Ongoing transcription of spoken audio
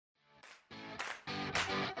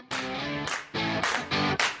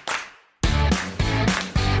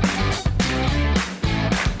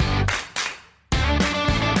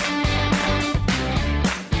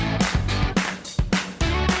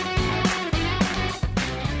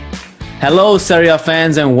Hello, Serie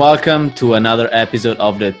fans, and welcome to another episode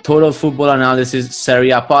of the Total Football Analysis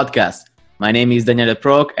Serie podcast. My name is Daniele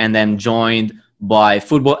Proc, and I'm joined by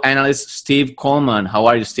football analyst Steve Coleman. How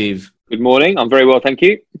are you, Steve? Good morning. I'm very well, thank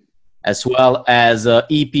you. As well as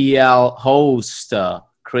EPL host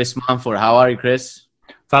Chris Mumford. How are you, Chris?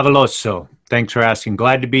 Favoloso. Thanks for asking.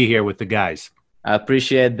 Glad to be here with the guys. I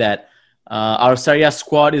appreciate that. Our Serie A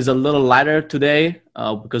squad is a little lighter today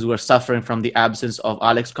because we're suffering from the absence of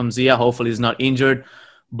Alex Comzia. Hopefully he's not injured.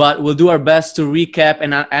 But we'll do our best to recap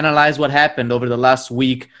and analyze what happened over the last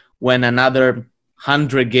week when another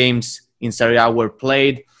 100 games in Serie A were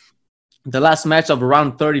played. The last match of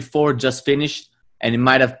round 34 just finished, and it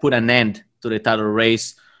might have put an end to the title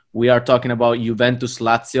race. We are talking about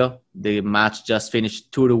Juventus-Lazio. The match just finished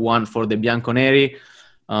 2-1 for the Bianconeri.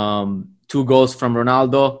 2 goals from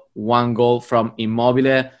Ronaldo, 1 goal from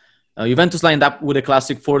Immobile. Juventus lined up with a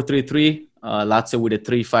classic 4-3-3, Lazio with a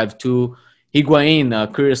 3-5-2.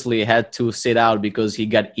 Higuain, curiously, had to sit out because he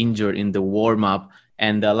got injured in the warm-up,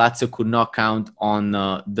 and Lazio could not count on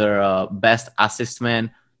their best assist man,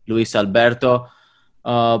 Luis Alberto.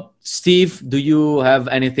 Steve, do you have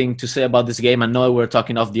anything to say about this game? I know we're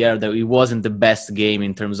talking off the air that it wasn't the best game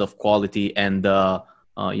in terms of quality and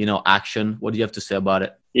action. What do you have to say about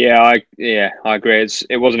it? Yeah, I agree.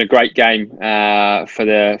 It wasn't a great game for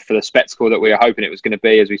the spectacle that we were hoping it was going to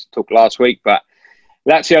be, as we talked last week. But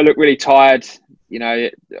Lazio looked really tired. You know,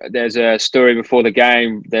 there's a story before the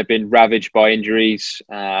game. They've been ravaged by injuries.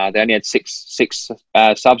 They only had six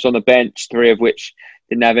subs on the bench, 3 of which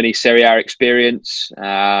didn't have any Serie A experience.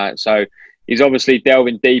 So he's obviously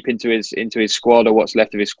delving deep into his squad, or what's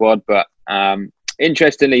left of his squad. But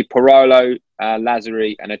interestingly, Parolo,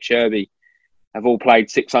 Lazzari and Acerbi have all played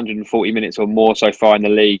 640 minutes or more so far in the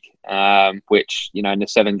league, which, you know, in the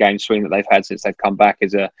 7-game swing that they've had since they've come back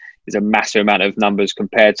is a massive amount of numbers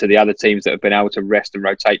compared to the other teams that have been able to rest and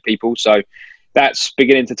rotate people. So that's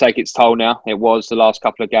beginning to take its toll now. It was the last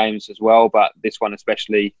couple of games as well, but this one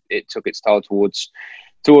especially, it took its toll towards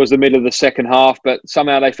the middle of the second half. But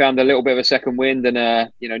somehow they found a little bit of a second wind and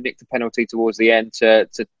nicked a penalty towards the end to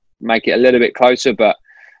make it a little bit closer. But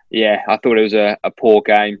yeah, I thought it was a poor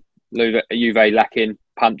game. Juve lacking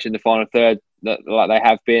punch in the final third like they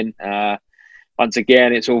have been. Once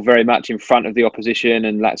again, it's all very much in front of the opposition,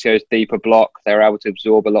 and Lazio's deeper block. They were able to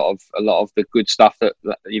absorb a lot of the good stuff that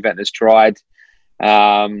Juventus tried.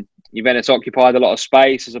 Juventus occupied a lot of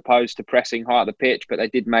space as opposed to pressing high at the pitch, but they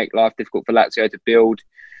did make life difficult for Lazio to build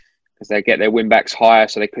because they get their win backs higher,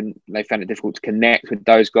 so they found it difficult to connect with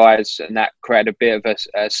those guys, and that created a bit of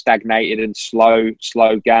a stagnated and slow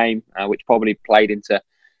game, which probably played into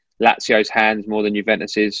Lazio's hands more than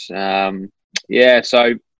Juventus's.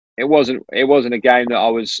 So it wasn't a game that I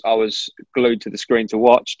was glued to the screen to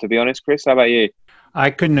watch, to be honest. Chris, how about you?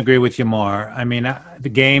 I couldn't agree with you more. I mean, the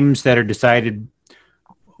games that are decided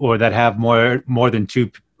or that have more than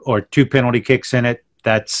two penalty kicks in it,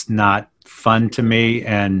 that's not fun to me.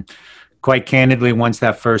 And quite candidly, once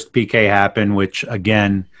that first PK happened, which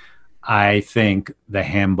again, I think the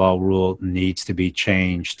handball rule needs to be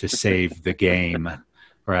changed to save the game.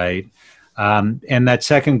 Right. And that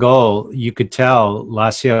second goal, you could tell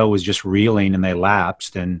Lazio was just reeling and they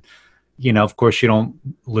lapsed. And, you know, of course, you don't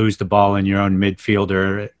lose the ball in your own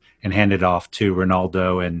midfielder and hand it off to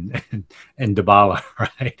Ronaldo and Dybala.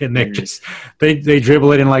 Right. And they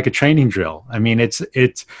dribble it in like a training drill. I mean,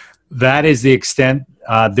 that is the extent.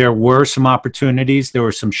 There were some opportunities. There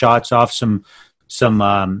were some shots off some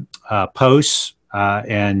posts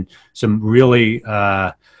and some really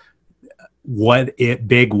what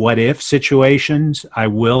if situations. I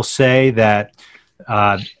will say that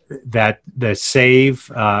the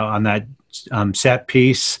save on that set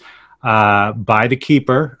piece by the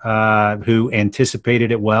keeper, who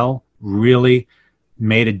anticipated it well, really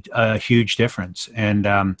made a huge difference. And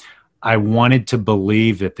I wanted to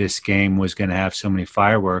believe that this game was going to have so many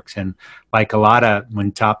fireworks. And like a lot of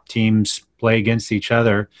when top teams play against each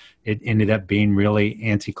other, it ended up being really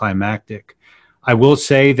anticlimactic. I will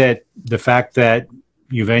say that the fact that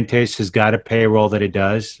Juventus has got a payroll that it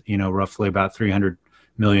does, you know, roughly about 300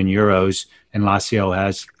 million euros, and Lazio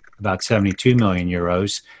has about 72 million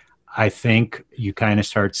euros, I think you kind of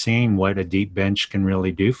start seeing what a deep bench can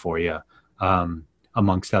really do for you,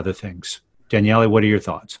 amongst other things. Daniele, what are your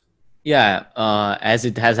thoughts? Yeah, as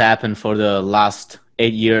it has happened for the last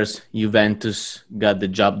 8 years, Juventus got the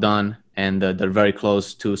job done, and they're very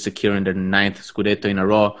close to securing their 9th Scudetto in a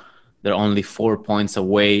row. They're only 4 points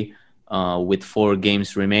away with 4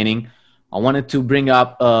 games remaining. I wanted to bring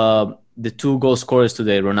up the 2 goal scorers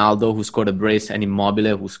today, Ronaldo, who scored a brace, and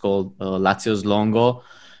Immobile, who scored Lazio's long goal.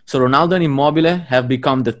 So Ronaldo and Immobile have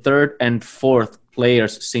become the third and fourth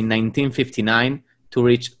players since 1959 to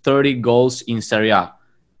reach 30 goals in Serie A.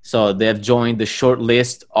 So they have joined the short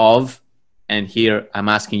list of, and here I'm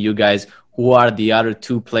asking you guys, who are the other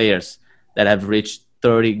two players that have reached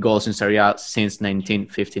 30 goals in Serie A since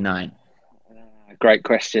 1959? Great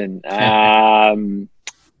question.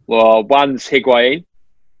 Well, one's Higuain.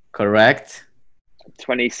 Correct.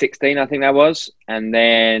 2016, I think that was. And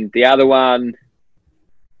then the other one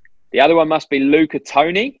must be Luca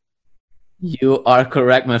Toni. You are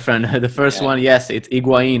correct, my friend. The first one, yes, it's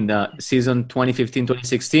Higuain, season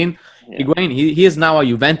 2015-2016. Yeah. Higuain, he is now a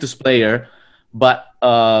Juventus player, but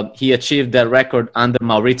he achieved that record under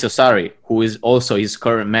Maurizio Sarri, who is also his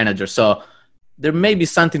current manager. So there may be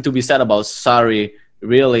something to be said about Sarri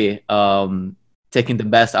really taking the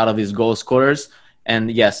best out of his goal scorers. And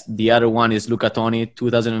yes, the other one is Luca Toni,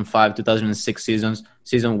 2005-2006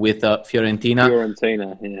 season with Fiorentina.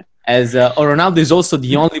 Fiorentina, yeah. As Ronaldo is also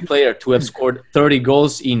the only player to have scored 30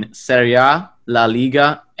 goals in Serie A, La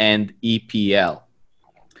Liga, and EPL.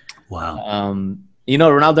 Wow.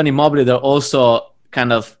 Ronaldo and Immobile, they're also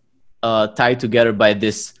kind of tied together by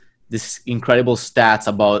this incredible stats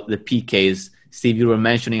about the PKs. Steve, you were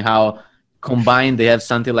mentioning how combined they have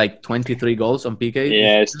something like 23 goals on PK.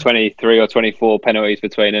 Yeah, it's 23 or 24 penalties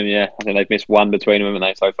between them. Yeah, I think they've missed one between them, haven't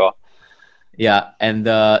they, so far? Yeah, and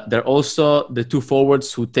they're also the two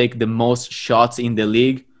forwards who take the most shots in the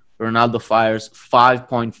league. Ronaldo fires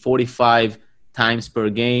 5.45 times per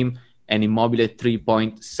game, and Immobile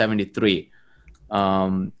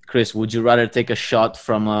 3.73. Chris, would you rather take a shot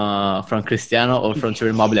from Cristiano or from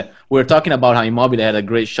Immobile? We were talking about how Immobile had a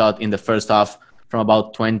great shot in the first half from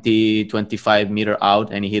about 25 meter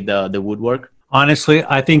out, and he hit the woodwork. Honestly,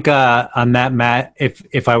 I think on that, Matt,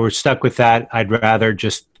 if I were stuck with that, I'd rather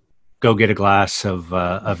just go get a glass of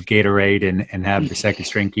Gatorade and have the second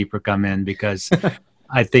string keeper come in, because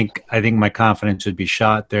I think my confidence would be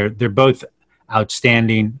shot. They're both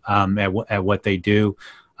outstanding at what they do.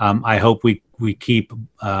 I hope we keep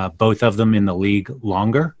both of them in the league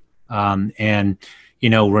longer. And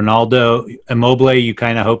Ronaldo, Immobile, you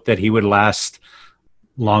kind of hope that he would last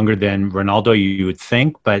longer than Ronaldo, you would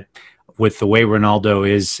think, but with the way Ronaldo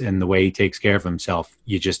is and the way he takes care of himself,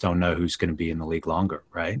 you just don't know who's going to be in the league longer,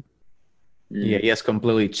 right? Yeah, he has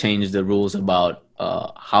completely changed the rules about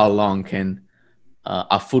how long can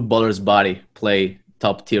a footballer's body play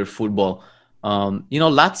top-tier football.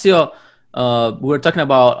 Lazio, we were talking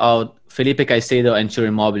about Felipe Caicedo and Ciro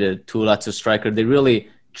Immobile, two Lazio strikers. They really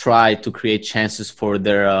try to create chances for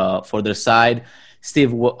their side.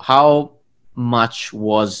 Steve, how much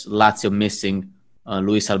was Lazio missing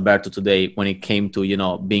Luis Alberto today when it came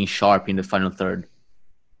to being sharp in the final third?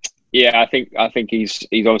 Yeah, I think he's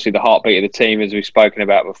obviously the heartbeat of the team, as we've spoken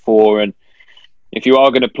about before. And if you are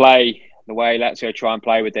going to play the way Lazio try and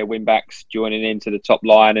play with their wing backs joining into the top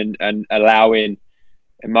line and allowing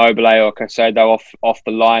Immobile or Caicedo off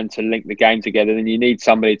the line to link the game together, then you need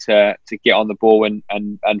somebody to get on the ball and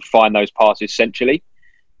find those passes centrally.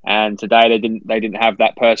 And today they didn't have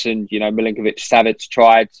that person. Milinkovic-Savic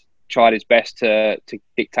tried his best to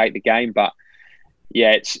dictate the game, but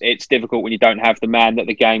yeah, it's difficult when you don't have the man that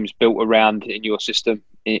the game's built around in your system,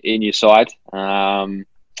 in your side.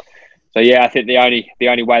 So yeah, I think the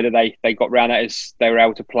only way that they got around that is they were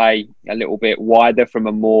able to play a little bit wider from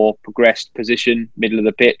a more progressed position, middle of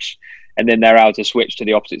the pitch, and then they're able to switch to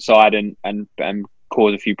the opposite side and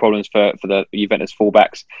cause a few problems for the Juventus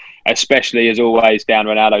fullbacks, especially as always down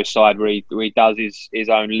Ronaldo's side where he does his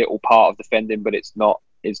own little part of defending, but it's not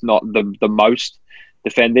the most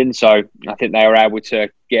defending. So I think they were able to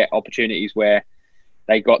get opportunities where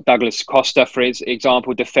they got Douglas Costa, for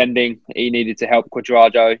example, defending. He needed to help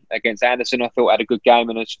Cuadrado against Anderson. I thought had a good game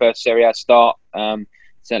in his first Serie A start,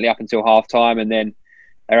 certainly up until half time, and then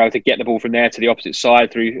they're able to get the ball from there to the opposite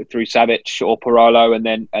side through Savic or Parolo, and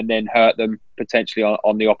then hurt them potentially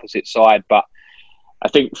on the opposite side. But I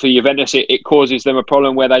think for Juventus, it causes them a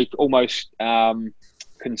problem where they almost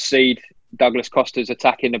concede Douglas Costa's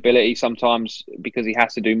attacking ability sometimes because he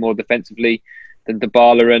has to do more defensively than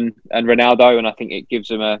Dybala and Ronaldo, and I think it gives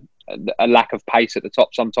them a lack of pace at the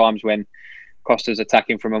top sometimes when Costa's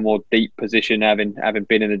attacking from a more deep position, having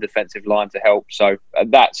been in the defensive line to help. So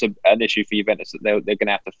that's an issue for Juventus that they're going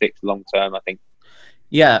to have to fix long term, I think.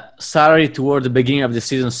 Yeah, Sarri toward the beginning of the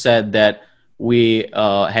season said that we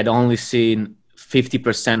had only seen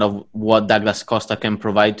 50% of what Douglas Costa can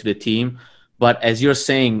provide to the team. But as you're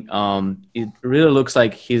saying, it really looks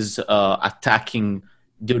like his attacking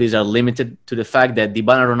duties are limited to the fact that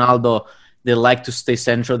Dybala and Ronaldo, they like to stay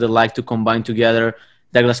central, they like to combine together.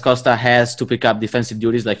 Douglas Costa has to pick up defensive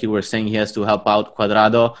duties, like you were saying. He has to help out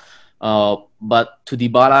Cuadrado. But to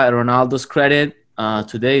Dybala and Ronaldo's credit,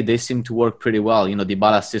 today they seem to work pretty well.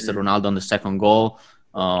 Dybala assisted Ronaldo on the second goal.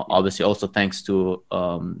 Obviously, also thanks to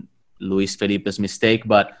Luis Felipe's mistake.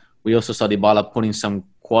 But we also saw Dybala putting some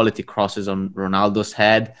quality crosses on Ronaldo's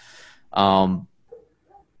head.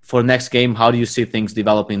 For next game, how do you see things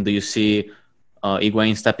developing? Do you see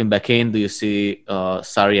Higuain stepping back in? Do you see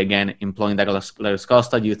Sarri again employing Douglas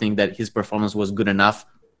Costa? Do you think that his performance was good enough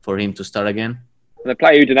for him to start again? They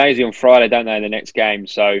play Udinese on Friday, don't they, in the next game?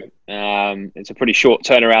 So it's a pretty short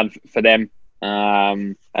turnaround for them.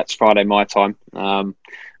 That's Friday my time.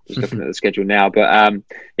 Just looking at the schedule now. But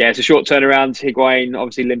it's a short turnaround. Higuain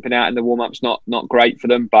obviously limping out in the warm-up's not great for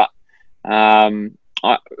them, but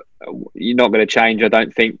you're not going to change, I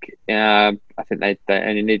don't think. I think they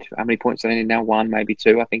only need, how many points do they need now? 1, maybe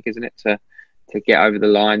 2, I think, isn't it, to get over the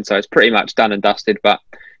line? So it's pretty much done and dusted. But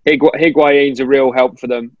Higuain's a real help for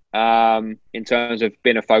them in terms of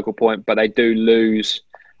being a focal point, but they do lose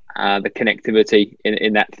the connectivity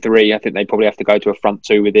in that 3. I think they probably have to go to a front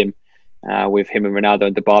 2 with him and Ronaldo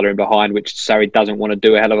and Dybala in behind, which Sarri doesn't want to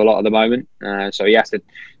do a hell of a lot at the moment. So he has to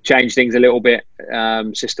change things a little bit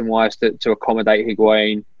system-wise to accommodate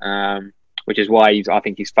Higuain, which is why I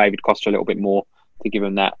think he's favoured Costa a little bit more to give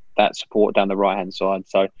him that support down the right-hand side.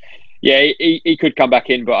 So, yeah, he could come back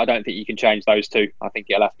in, but I don't think you can change those two. I think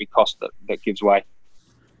it'll have to be Costa that gives way.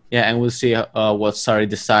 Yeah, and we'll see what Sarri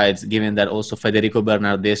decides, given that also Federico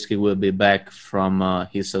Bernardeschi will be back from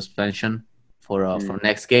his suspension for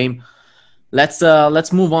next game.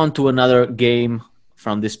 Let's move on to another game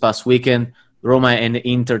from this past weekend. Roma and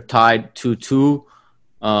Inter tied 2-2.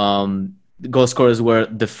 The goal scorers were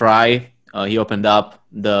De Vrij. He opened up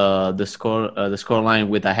the score line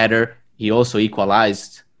with a header. He also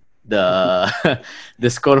equalized the the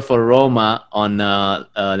score for Roma on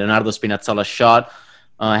Leonardo Spinazzola's shot.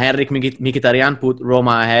 Henrik Mkhitaryan put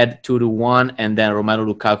Roma ahead 2-1, and then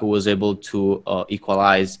Romelu Lukaku was able to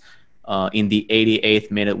equalize in the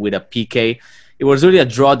 88th minute with a PK. It was really a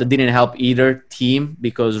draw that didn't help either team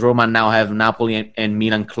because Roma now have Napoli and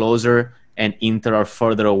Milan closer, and Inter are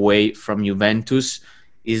further away from Juventus.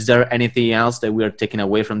 Is there anything else that we are taking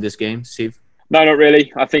away from this game, Steve? No, not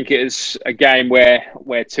really. I think it is a game where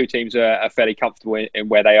two teams are fairly comfortable in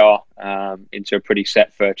where they are. Inter are pretty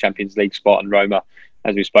set for Champions League spot, and Roma,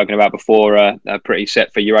 as we've spoken about before, are pretty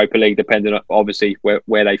set for Europa League, depending on obviously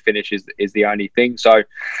where they finish is the only thing. So,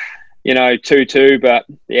 2-2, but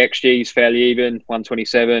the XG is fairly even.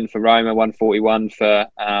 127 for Roma, 141 for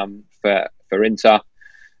Inter.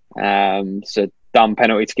 So dumb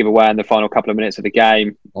penalty to give away in the final couple of minutes of the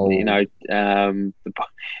game. Oh. The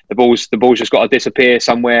ball's just got to disappear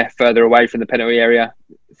somewhere further away from the penalty area.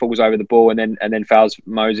 Falls over the ball and then fouls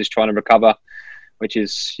Moses trying to recover, which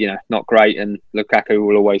is not great. And Lukaku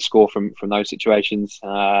will always score from those situations.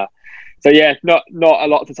 So yeah, not a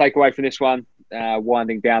lot to take away from this one.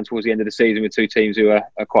 Winding down towards the end of the season with two teams who are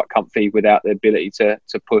quite comfy without the ability to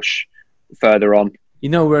push further on.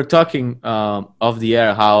 We're talking off the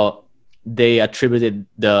air how they attributed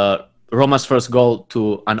the Roma's first goal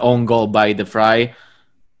to an own goal by De Vrij.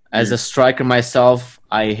 As a striker myself,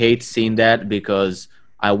 I hate seeing that because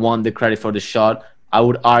I want the credit for the shot. I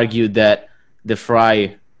would argue that De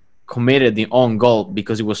Vrij committed the own goal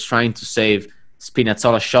because he was trying to save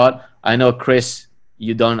Spinazzola's shot. I know, Chris,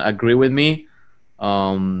 you don't agree with me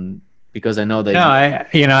because I know that. No,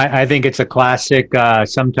 I think it's a classic.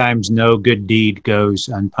 Sometimes no good deed goes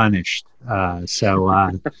unpunished.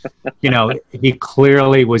 He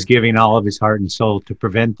clearly was giving all of his heart and soul to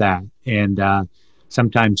prevent that. And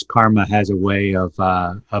sometimes karma has a way of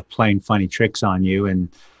playing funny tricks on you, and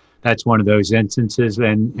that's one of those instances.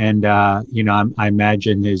 And I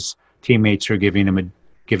imagine his teammates are giving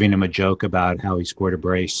him a joke about how he scored a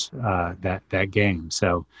brace that game.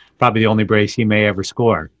 So probably the only brace he may ever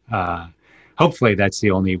score. Hopefully that's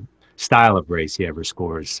the only style of brace he ever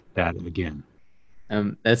scores that again.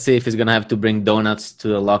 Let's see if he's gonna have to bring donuts to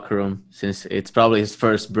the locker room since it's probably his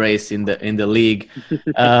first brace in the league.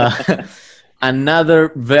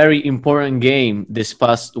 Another very important game this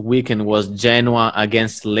past weekend was Genoa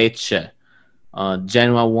against Lecce.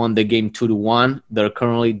 Genoa won the game 2-1. They're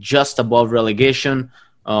currently just above relegation,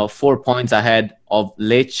 4 points ahead of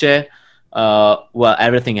Lecce. Well,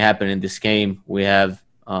 everything happened in this game. We have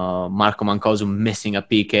Marco Mancosu missing a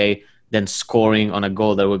PK, then scoring on a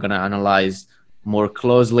goal that we're going to analyze more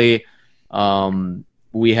closely.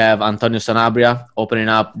 We have Antonio Sanabria opening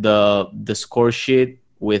up the score sheet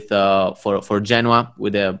with for Genoa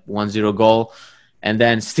with a 1-0 goal. And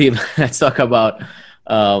then, Steve, let's talk about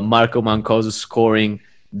Marco Mancosu scoring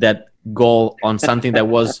that goal on something that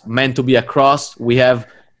was meant to be a cross. We have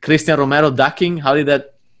Christian Romero ducking. How did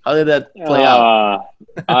that play out?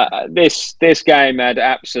 This game had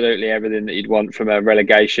absolutely everything that you'd want from a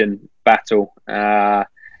relegation battle.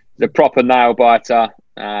 The proper nail biter.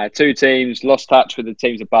 Two teams lost touch with the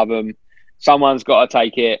teams above them. Someone's got to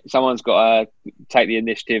take it. Someone's got to take the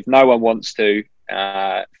initiative. No one wants to.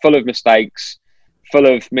 Full of mistakes, full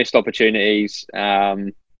of missed opportunities.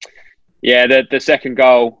 The second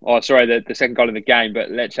goal. The second goal of the game. But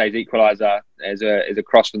Lecce's equaliser is a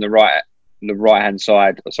cross from the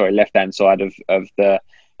left hand side of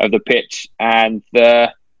the pitch, and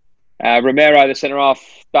Romero, the centre half,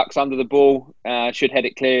 ducks under the ball. Should head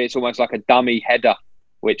it clear. It's almost like a dummy header,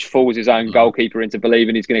 which fools his own goalkeeper into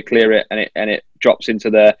believing he's going to clear it, and it drops into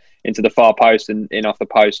the far post and in off the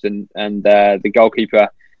post, and the goalkeeper,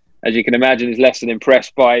 as you can imagine, is less than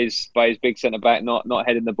impressed by his big centre back not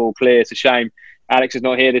heading the ball clear. It's a shame Alex is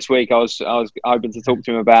not here this week. I was hoping to talk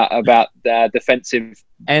to him about defensive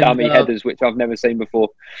dummy headers, which I've never seen before.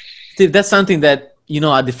 Steve, that's something that,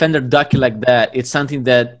 a defender ducking like that, it's something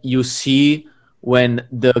that you see when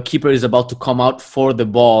the keeper is about to come out for the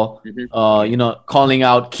ball, calling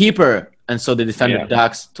out keeper. And so the defender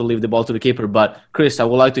ducks to leave the ball to the keeper. But Chris, I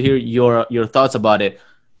would like to hear your thoughts about it.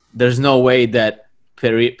 There's no way that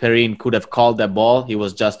Perin could have called that ball. He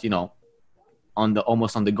was just,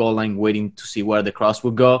 almost on the goal line waiting to see where the cross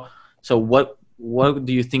would go. So what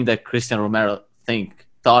do you think that Christian Romero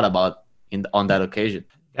thought about on that occasion?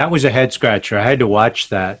 That was a head scratcher. I had to watch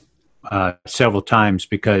that several times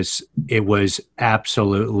because it was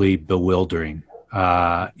absolutely bewildering.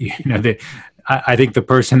 I think the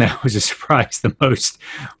person that was surprised the most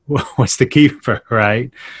was the keeper,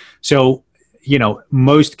 right? So,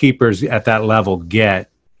 most keepers at that level get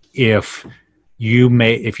if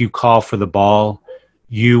you call for the ball,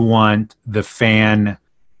 you want the fan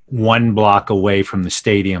one block away from the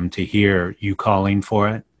stadium to hear you calling for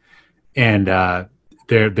it. And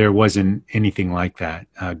there wasn't anything like that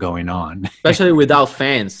going on. Especially without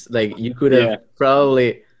fans. Like, you could have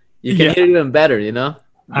probably, you can hear even better,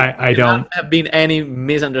 I don't have been any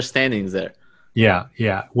misunderstandings there.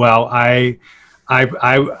 Yeah. Well, I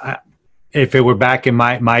if it were back in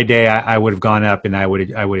my day, I would have gone up and I would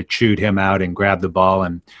have chewed him out and grabbed the ball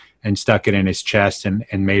and stuck it in his chest and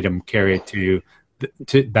made him carry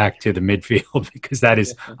it back to the midfield because that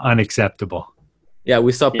is unacceptable. Yeah,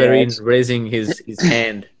 we saw Perin raising his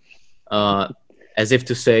hand as if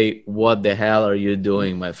to say, "What the hell are you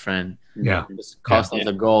doing, my friend?" Yeah, It cost us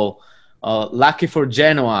a goal. Lucky for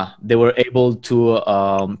Genoa, they were able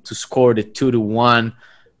to score the 2-1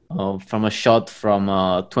 from a shot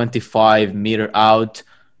from 25 meter out.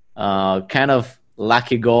 Kind of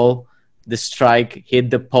lucky goal. The strike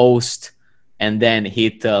hit the post and then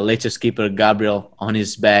hit Lecce's keeper Gabriel on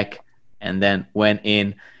his back and then went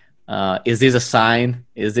in. Is this a sign?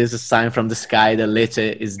 Is this a sign from the sky that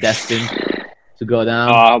Lecce is destined to go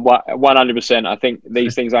down? 100%. I think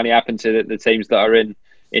these things only happen to the teams that are in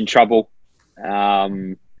trouble.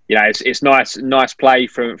 It's nice play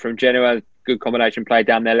from Genoa. Good combination play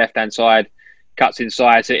down their left-hand side, cuts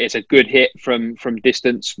inside. So it's a good hit from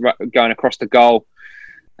distance going across the goal,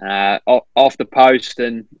 off the post,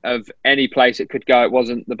 and of any place it could go. It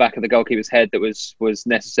wasn't the back of the goalkeeper's head that was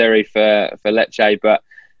necessary for Lecce, but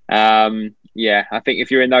I think if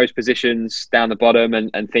you're in those positions down the bottom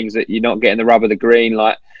and things that you're not getting the rub of the green,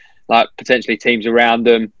 like potentially teams around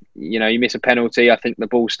them, you miss a penalty. I think the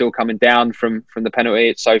ball's still coming down from the penalty.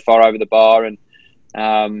 It's so far over the bar, and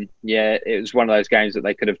it was one of those games that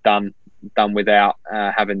they could have done without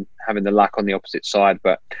having the luck on the opposite side.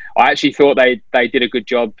 But I actually thought they did a good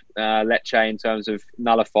job, Lecce, in terms of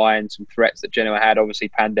nullifying some threats that Genoa had. Obviously,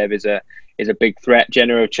 Pandev is a big threat.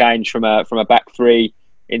 Genoa have changed from a back three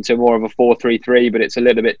into more of a 4-3-3, but it's a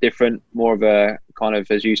little bit different, more of a kind of,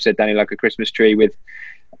 as you said, Danny, like a Christmas tree with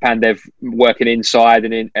Pandev working inside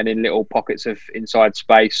and in little pockets of inside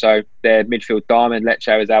space. So their midfield diamond,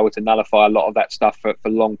 Lecce, was able to nullify a lot of that stuff for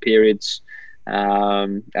long periods.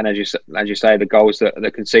 And as you say, the goals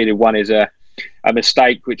that conceded, one is a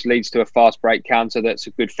mistake which leads to a fast break counter that's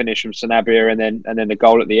a good finish from Sanabria, and then the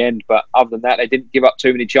goal at the end. But other than that, they didn't give up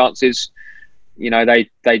too many chances. They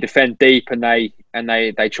defend deep and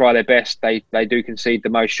they try their best. They do concede the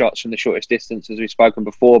most shots from the shortest distance, as we've spoken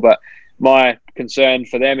before. But my concern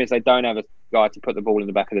for them is they don't have a guy to put the ball in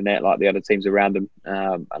the back of the net like the other teams around them.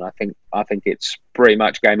 And I think it's pretty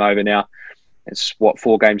much game over now. It's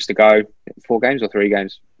 4 games to go. 4 games or 3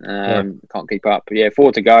 games? Can't keep up. But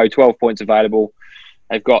 4 to go. 12 points available.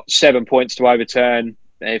 They've got 7 points to overturn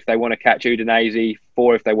if they want to catch Udinese.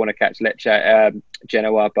 4 if they want to catch Lecce,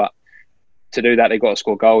 Genoa. But to do that, they've got to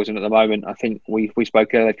score goals. And at the moment, I think we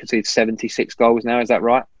spoke earlier, they've conceded 76 goals now. Is that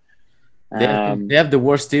right? They have the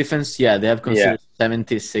worst defense. Yeah, they have Yeah. conceded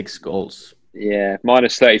 76 goals. Yeah,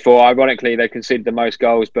 minus 34. Ironically, they conceded the most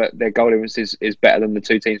goals, but their goal difference is better than the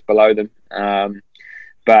two teams below them.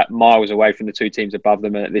 But miles away from the two teams above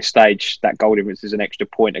them. And at this stage, that goal difference is an extra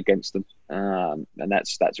point against them. And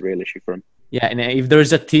that's a real issue for them. Yeah, and if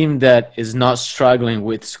there's a team that is not struggling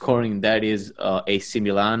with scoring, that is AC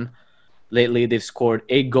Milan. Lately, they've scored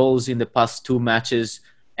 8 goals in the past 2 matches,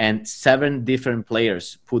 and 7 different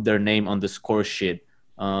players put their name on the score sheet.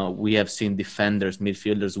 We have seen defenders,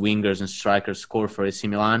 midfielders, wingers, and strikers score for AC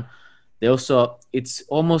Milan. They also, it's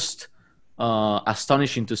almost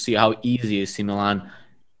astonishing to see how easy AC Milan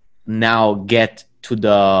now get to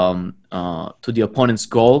the opponent's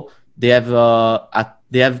goal. They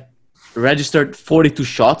have registered 42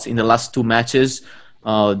 shots in the last 2 matches.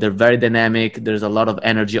 They're very dynamic. There's a lot of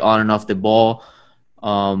energy on and off the ball.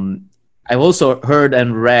 I've also heard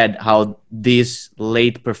and read how these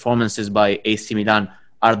late performances by AC Milan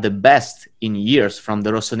are the best in years from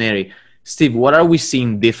the Rossoneri. Steve, what are we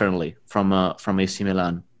seeing differently from AC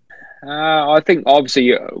Milan? I think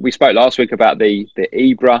obviously we spoke last week about the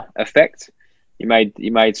Ibra effect. You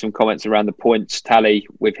made some comments around the points tally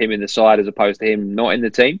with him in the side as opposed to him not in the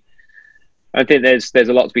team. I think there's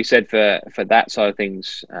a lot to be said for that side of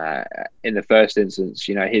things. In the first instance,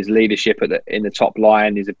 you know, his leadership in the top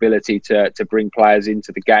line, his ability to bring players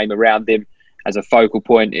into the game around him as a focal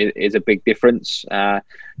point is a big difference.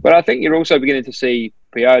 But I think you're also beginning to see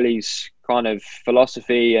Pioli's kind of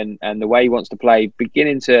philosophy and the way he wants to play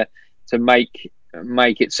beginning to make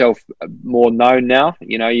itself more known now.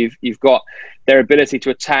 You know, you've got their ability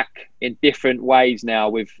to attack in different ways now,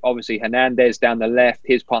 with obviously Hernandez down the left.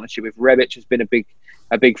 His partnership with Rebic has been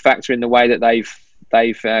a big factor in the way that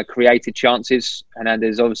they've created chances.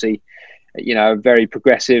 Hernandez obviously, you know, a very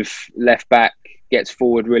progressive left back, gets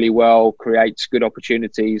forward really well, creates good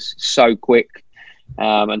opportunities, so quick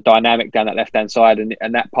and dynamic down that left hand side,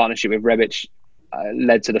 and that partnership with Rebic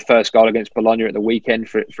led to the first goal against Bologna at the weekend,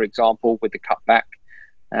 for example, with the cutback.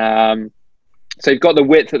 So you've got the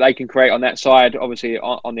width that they can create on that side. Obviously,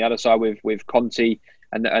 on the other side with Conti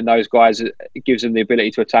and those guys, it gives them the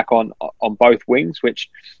ability to attack on both wings, which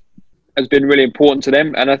has been really important to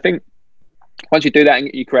them. And I think once you do that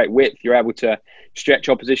and you create width, you're able to stretch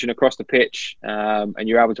opposition across the pitch, and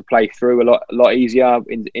you're able to play through a lot easier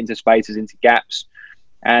into spaces, into gaps.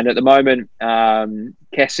 And at the moment,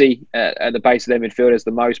 Kessie at the base of their midfield has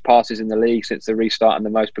the most passes in the league since the restart and the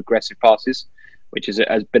most progressive passes, which has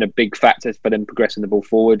been a big factor for them progressing the ball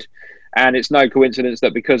forward. And it's no coincidence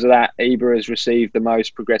that because of that, Ibra has received the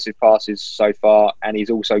most progressive passes so far, and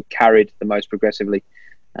he's also carried the most progressively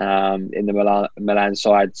in the Milan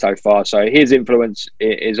side so far. So his influence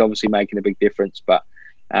is obviously making a big difference. But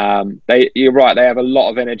you're right, they have a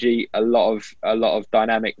lot of energy, a lot of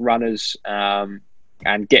dynamic runners.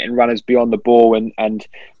 And getting runners beyond the ball and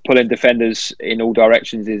pulling defenders in all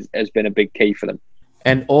directions has been a big key for them.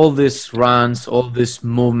 And all these runs, all these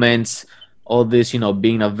movements, all this, you know,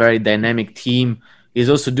 being a very dynamic team is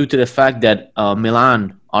also due to the fact that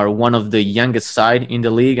Milan are one of the youngest side in the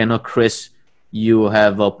league. I know, Chris, you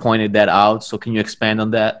have pointed that out. So can you expand on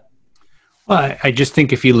that? Well, I just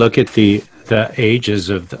think if you look at the ages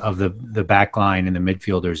of the back line and the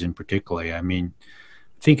midfielders in particular, I mean,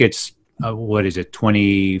 I think it's,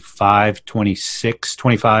 25, 26,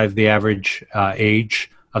 25, the average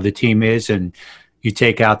age of the team is. And you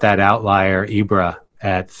take out that outlier, Ibra,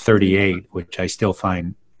 at 38, which I still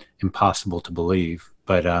find impossible to believe.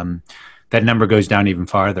 But that number goes down even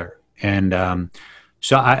farther. And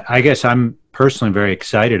so I guess I'm personally very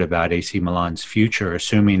excited about AC Milan's future,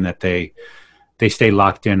 assuming that they stay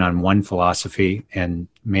locked in on one philosophy and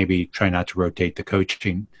maybe try not to rotate the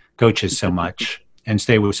coaches so much. And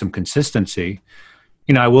stay with some consistency.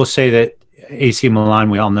 You know, I will say that AC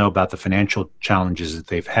Milan, we all know about the financial challenges that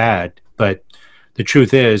they've had, but the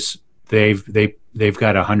truth is they've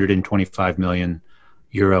got 125 million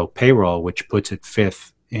euro payroll, which puts it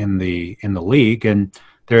 5th in the league, and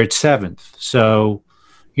they're at 7th. So,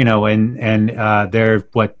 you know, and they're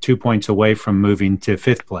 2 points away from moving to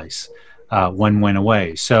 5th place, 1 win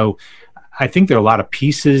away. So I think there are a lot of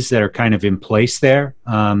pieces that are kind of in place there.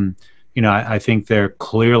 You know, I think they're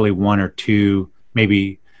clearly 1 or 2,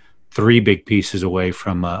 maybe 3 big pieces away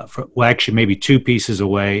from well, actually maybe 2 pieces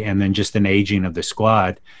away, and then just an aging of the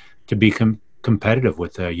squad to be competitive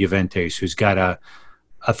with Juventus, who's got a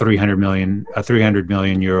 300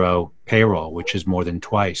 million euro payroll, which is more than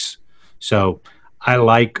twice. So I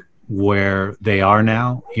like where they are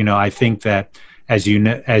now. You know, I think that as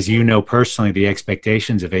you know personally, the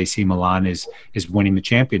expectations of AC Milan is winning the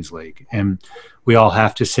Champions League, and we all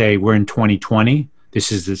have to say we're in 2020.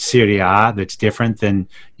 This is the Serie A that's different than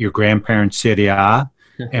your grandparents' Serie A,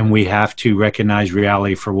 and we have to recognize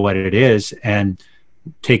reality for what it is and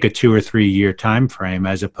take a 2 or 3 year time frame,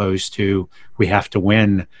 as opposed to we have to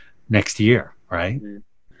win next year, right?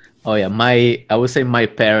 Oh yeah, I would say my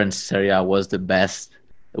parents' Serie A was the best.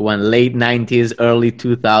 When late 90s, early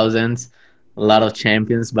 2000s, a lot of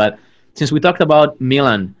champions. But since we talked about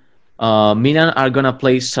Milan, Milan are gonna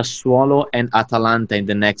play Sassuolo and Atalanta in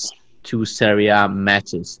the next two Serie A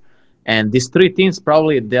matches, and these three teams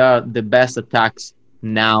probably they are the best attacks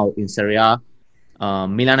now in Serie A.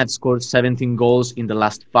 Milan have scored 17 goals in the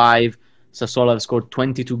last five. Sassuolo have scored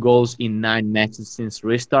 22 goals in 9 matches since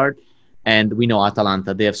restart. And we know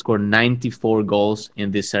Atalanta, they have scored 94 goals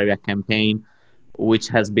in this Serie A campaign, which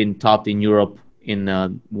has been topped in Europe in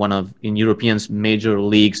in Europeans major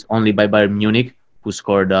leagues only by Bayern Munich, who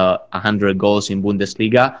scored 100 goals in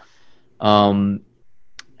Bundesliga. Um,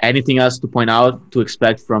 Anything else to point out to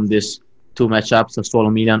expect from this two matchups,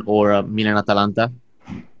 Sassuolo Milan or Milan Atalanta?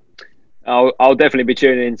 I'll definitely be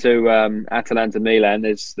tuning into Atalanta Milan.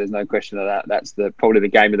 There's no question of that. That's probably the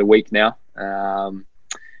game of the week now.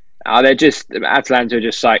 Atalanta are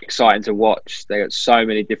just so exciting to watch. They got so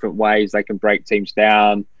many different ways they can break teams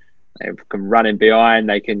down. They can run in behind.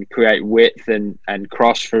 They can create width and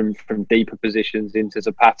cross from deeper positions into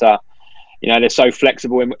Zapata. You know, they're so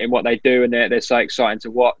flexible in what they do, and they're so exciting to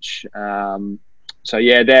watch. So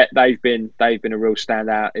yeah, they've been a real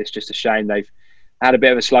standout. It's just a shame they've had a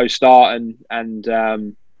bit of a slow start, and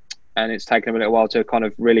it's taken them a little while to kind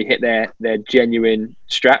of really hit their genuine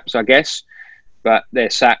straps, I guess. But they're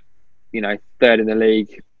sat, third in the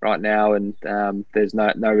league right now, and there's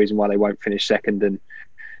no reason why they won't finish second. And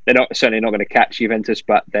they're certainly not going to catch Juventus,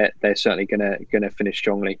 but they're certainly going to finish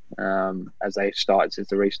strongly as they've started since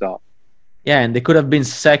the restart. Yeah, and they could have been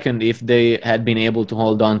second if they had been able to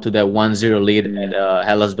hold on to that 1-0 lead at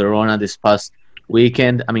Hellas Verona this past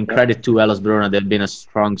weekend. I mean, credit to Hellas Verona. They've been a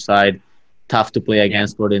strong side, tough to play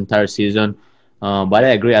against for the entire season. But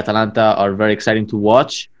I agree, Atalanta are very exciting to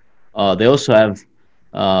watch. They also have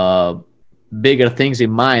bigger things in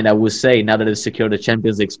mind, I would say. Now that they've secured the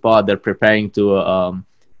Champions League spot, they're preparing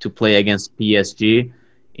to play against PSG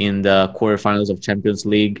in the quarterfinals of Champions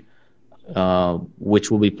League, which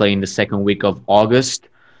will be playing the second week of August.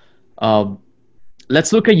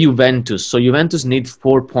 Let's look at Juventus. So Juventus needs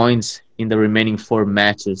 4 points in the remaining 4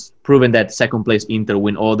 matches, proving that second place Inter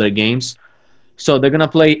win all their games. So they're going to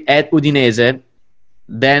play at Udinese,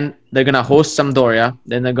 then they're going to host Sampdoria,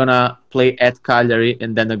 then they're going to play at Cagliari,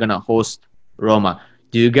 and then they're going to host Roma.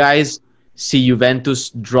 Do you guys see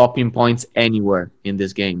Juventus dropping points anywhere in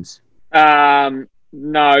these games? No,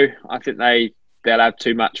 I think they'll have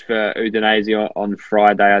too much for Udinese on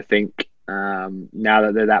Friday, I think. Now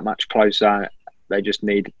that they're that much closer, they just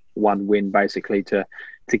need one win basically to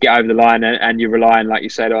get over the line, and you're relying, like you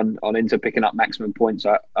said, on Inter picking up maximum points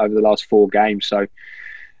over the last 4 games. So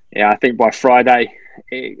yeah, I think by Friday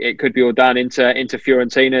it could be all done. Inter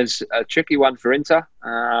Fiorentina's a tricky one for Inter.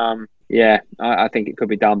 I think it could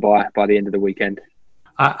be done by the end of the weekend.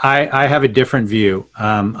 I have a different view.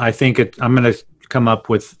 I think I'm going to come up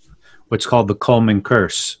with what's called the Coleman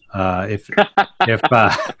curse. If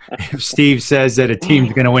Steve says that a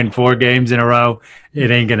team's going to win 4 games in a row,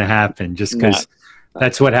 it ain't going to happen. Just because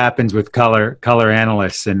that's what happens with color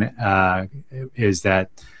analysts, and is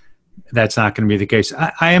that's not going to be the case.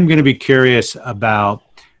 I am going to be curious about.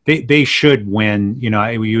 They should win.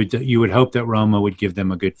 You would hope that Roma would give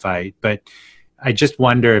them a good fight, but I just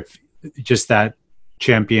wonder if just that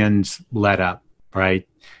champions let up, right?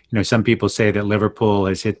 Some people say that Liverpool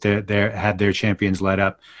has had their champions let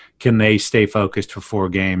up. Can they stay focused for 4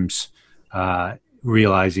 games,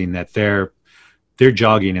 realizing that they're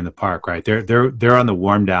jogging in the park, right? They're on the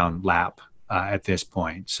warm down lap at this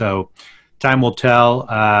point. So time will tell.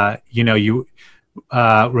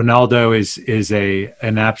 Ronaldo is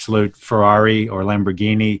an absolute Ferrari or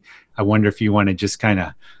Lamborghini. I wonder if you want to just kind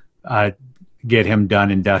of get him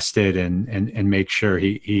done and dusted and make sure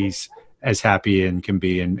he's as happy and can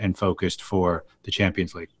be and focused for the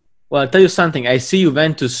Champions League. Well, I'll tell you something. I see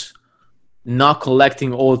Juventus not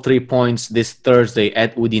collecting all 3 points this Thursday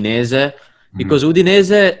at Udinese, because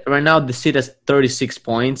Udinese right now they sit at 36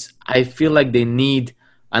 points. I feel like they need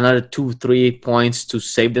another 2-3 points to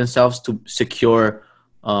save themselves to secure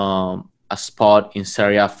a spot in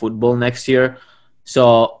Serie A football next year.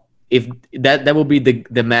 So if that will be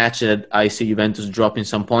the match that I see Juventus dropping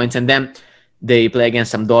some points, and then they play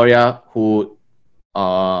against Sampdoria, who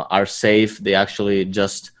are safe. They actually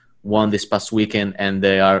just won this past weekend, and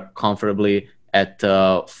they are comfortably at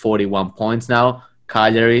 41 points now.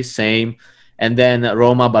 Cagliari, same. And then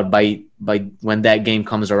Roma, but by when that game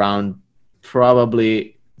comes around,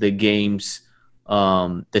 probably the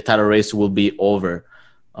the title race will be over.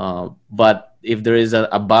 But if there is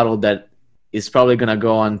a battle that is probably going to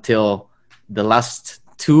go until the last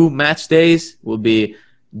 2 match days, will be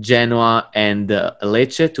Genoa and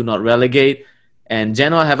Lecce to not relegate. And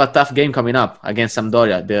Genoa have a tough game coming up against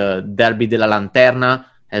Sampdoria, the Derby della Lanterna,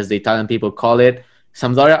 as the Italian people call it.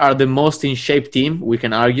 Sampdoria are the most in shape team, we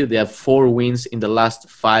can argue. They have 4 wins in the last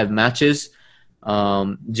 5 matches.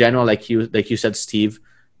 Genoa, like you said, Steve,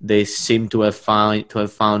 they seem to have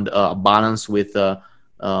found a balance with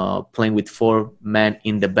playing with 4 men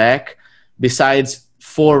in the back. Besides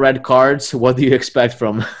 4 red cards, what do you expect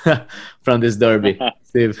from this derby,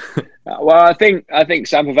 Steve? Well, I think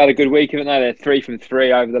Samp have had a good week, haven't they? They're 3 from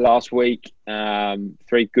 3 over the last week.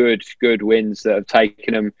 3 good wins that have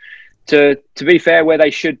taken them to be fair, where they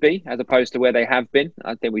should be, as opposed to where they have been.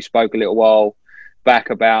 I think we spoke a little while back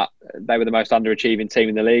about they were the most underachieving team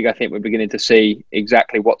in the league. I think we're beginning to see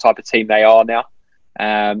exactly what type of team they are now,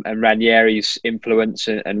 and Ranieri's influence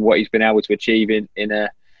and what he's been able to achieve in the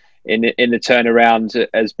turnaround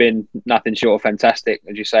has been nothing short of fantastic,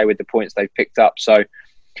 as you say, with the points they've picked up. So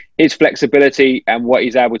his flexibility and what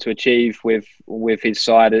he's able to achieve with his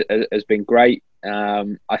side has been great.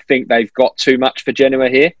 I think they've got too much for Genoa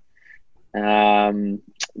here.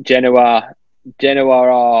 Genoa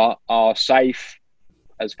are safe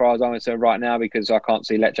as far as I'm concerned right now, because I can't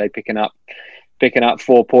see Lecce picking up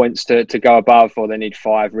 4 points to go above, or they need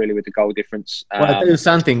 5 really with the goal difference. Well, I'll tell you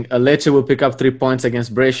something. Lecce will pick up 3 points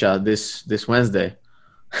against Brescia this Wednesday.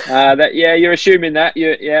 You're assuming that.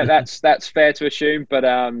 That's fair to assume, but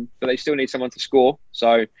they still need someone to score.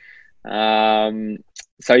 So maybe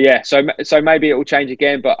it will change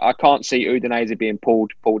again, but I can't see Udinese being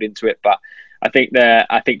pulled into it. But I think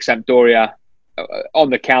Sampdoria on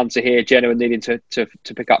the counter here, Genoa needing to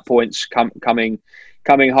pick up points, coming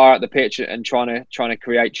higher up the pitch and trying to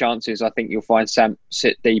create chances. I think you'll find Samp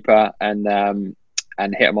sit deeper and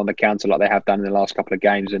hit them on the counter like they have done in the last couple of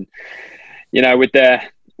games. And with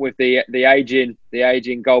the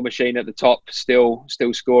aging goal machine at the top, still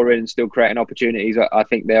scoring and still creating opportunities, I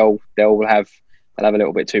think they'll have a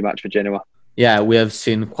little bit too much for Genoa. Yeah, we have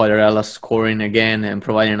seen Quagliarella scoring again and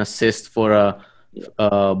providing an assist for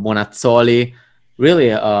Bonazzoli. Really,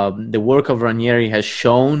 the work of Ranieri has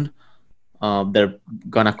shown. They're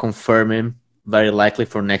gonna confirm him very likely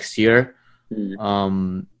for next year.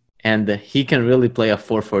 And he can really play a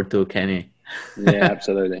 4-4-2, can he? Yeah,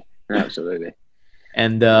 absolutely.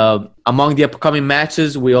 And among the upcoming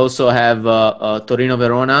matches, we also have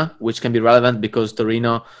Torino-Verona, which can be relevant because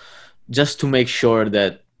Torino, just to make sure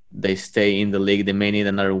that they stay in the league, they may need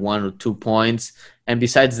another 1 or 2 points. And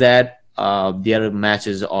besides that, the other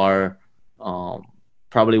matches are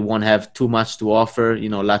probably won't have too much to offer.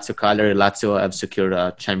 Lazio, Cagliari. Lazio have secured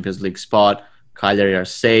a Champions League spot. Cagliari are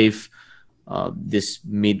safe. This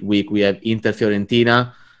midweek, we have Inter,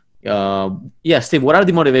 Fiorentina. Steve, what are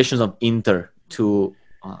the motivations of Inter to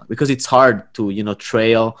because it's hard to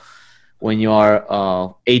trail when you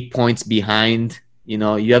are 8 points behind.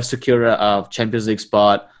 You have secured a Champions League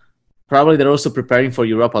spot. Probably they're also preparing for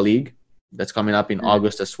Europa League that's coming up in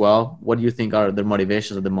August as well. What do you think are their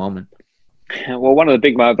motivations at the moment? Well, one of the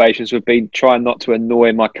big motivations would be trying not to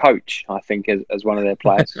annoy my coach, I think, as one of their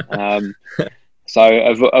players. So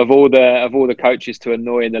of all the coaches to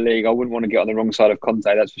annoy in the league, I wouldn't want to get on the wrong side of Conte,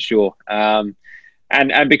 that's for sure.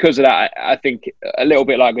 And because of that, I think a little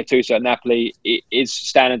bit like Gattuso at Napoli, his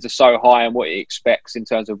standards are so high and what he expects in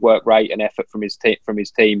terms of work rate and effort from his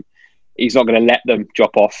team, he's not going to let them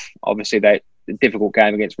drop off. Obviously, a difficult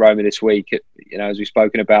game against Roma this week, as we've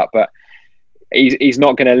spoken about, but he's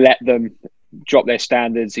not going to let them drop their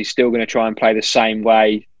standards. He's still going to try and play the same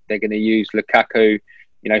way. They're going to use Lukaku.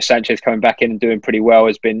 Sanchez coming back in and doing pretty well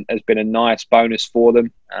has been a nice bonus for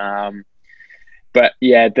them. But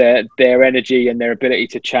yeah, their energy and their ability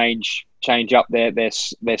to change up their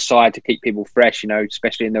side to keep people fresh,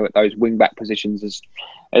 especially in those wing back positions, is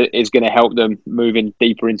going to help them moving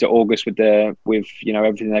deeper into August with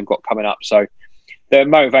everything they've got coming up. So the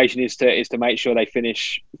motivation is to make sure they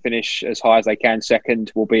finish as high as they can.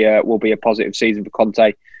 Second will be a positive season for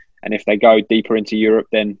Conte, and if they go deeper into Europe,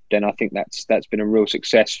 then I think that's been a real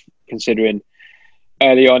success, considering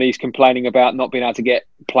early on he's complaining about not being able to get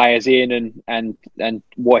players in and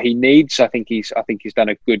what he needs. I think he's done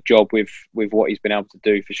a good job with what he's been able to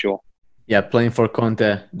do, for sure. Yeah, playing for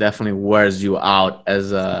Conte definitely wears you out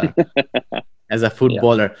as a as a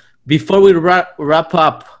footballer. Yeah. Before we wrap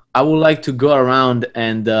up I would like to go around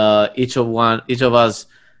and each of us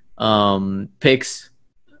picks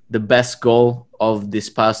the best goal of this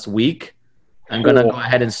past week. I'm gonna go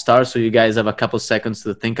ahead and start, so you guys have a couple seconds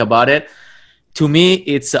to think about it. To me,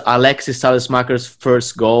 it's Alexis Salesmacher's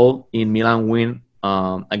first goal in Milan win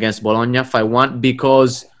against Bologna 5-1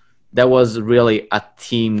 because that was really a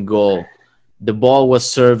team goal. The ball was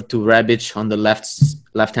served to Rebic on the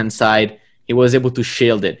left-hand side. He was able to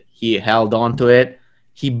shield it. He held on to it.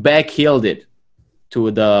 He backheeled it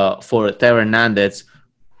for Theo Hernandez,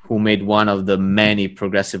 who made one of the many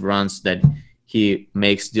progressive runs that he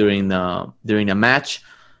makes during the match.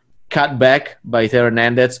 Cut back by Theo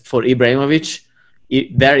Hernandez for Ibrahimovic.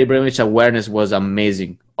 Ibrahimovic's awareness was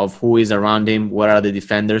amazing of who is around him, what are the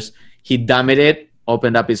defenders. He dummied it,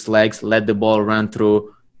 opened up his legs, let the ball run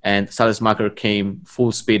through, and Salesmacher came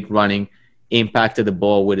full speed running, impacted the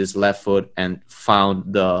ball with his left foot, and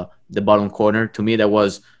found the bottom corner. To me,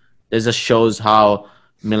 this just shows how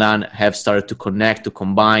Milan have started to connect, to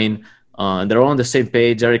combine. They're all on the same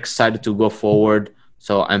page. They're excited to go forward.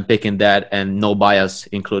 So I'm picking that, and no bias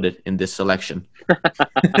included in this selection.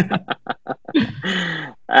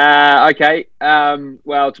 Okay.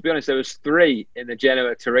 Well, to be honest, there was 3 in the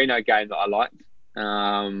Genoa-Torino game that I liked.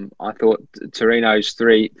 I thought Torino's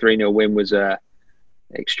 3-0 win was a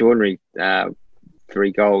extraordinary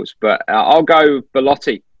 3 goals. But I'll go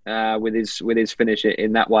Belotti with his finish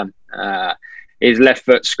in that one. His left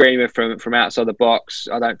foot screamer from outside the box.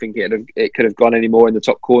 I don't think it could have gone any more in the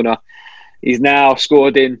top corner. He's now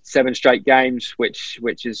scored in 7 straight games, which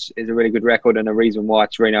is a really good record and a reason why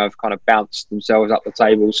Torino have kind of bounced themselves up the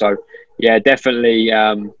table. So, yeah, definitely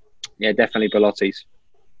Belotti's.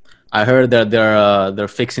 I heard that they're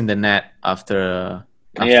fixing the net after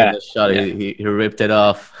the shot. Yeah. He ripped it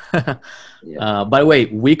off. By the way,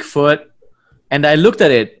 weak foot. And I looked at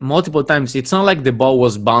it multiple times. It's not like the ball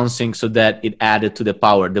was bouncing so that it added to the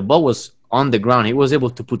power. The ball was on the ground. He was able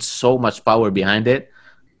to put so much power behind it.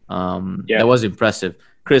 That was impressive.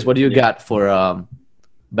 Chris, what do you got for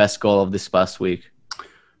best goal of this past week?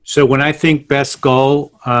 So when I think best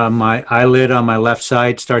goal, my eyelid on my left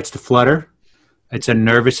side starts to flutter. It's a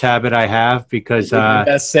nervous habit I have because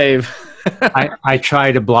best save. I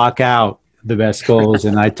try to block out the best goals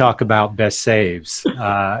and I talk about best saves.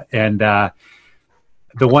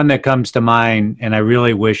 The one that comes to mind, and I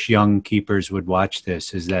really wish young keepers would watch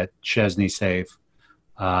this, is that Szczesny save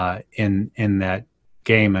in that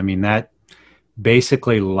game. I mean, that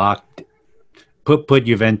basically put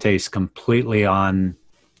Juventus completely on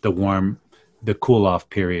the cool-off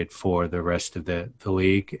period for the rest of the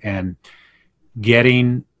league. And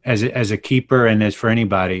getting, as a keeper and as for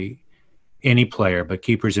anybody, any player, but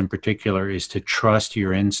keepers in particular, is to trust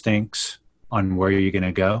your instincts on where you're going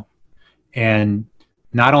to go. And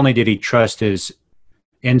not only did he trust his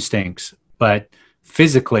instincts, but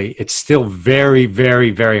physically, it's still very,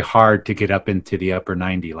 very, very hard to get up into the upper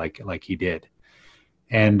 90 like he did.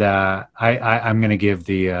 And I'm going to give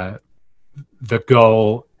the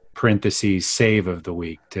goal parentheses save of the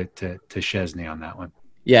week to Szczesny on that one.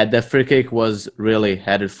 Yeah, the free kick was really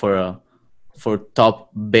headed for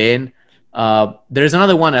top bin. There's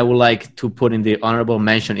another one I would like to put in the honorable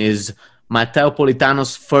mention is Matteo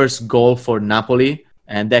Politano's first goal for Napoli.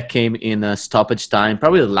 And that came in a stoppage time,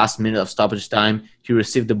 probably the last minute of stoppage time. He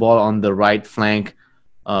received the ball on the right flank,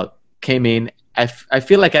 came in. I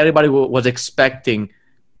feel like everybody was expecting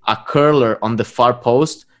a curler on the far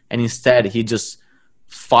post, and instead he just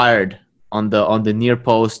fired on the near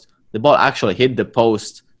post. The ball actually hit the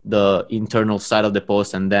post, the internal side of the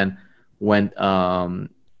post, and then went past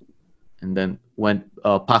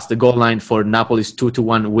the goal line for Napoli's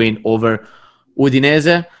 2-1 win over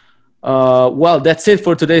Udinese. Well, that's it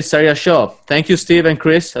for today's Serie show. Thank you, Steve and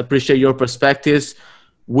Chris. Appreciate your perspectives.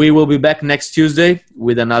 We will be back next Tuesday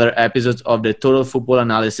with another episode of the Total Football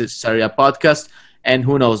Analysis Serie podcast. And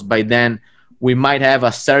who knows, by then we might have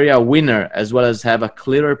a Serie winner as well as have a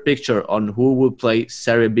clearer picture on who will play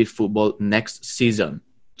Serie B football next season.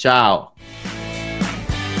 Ciao.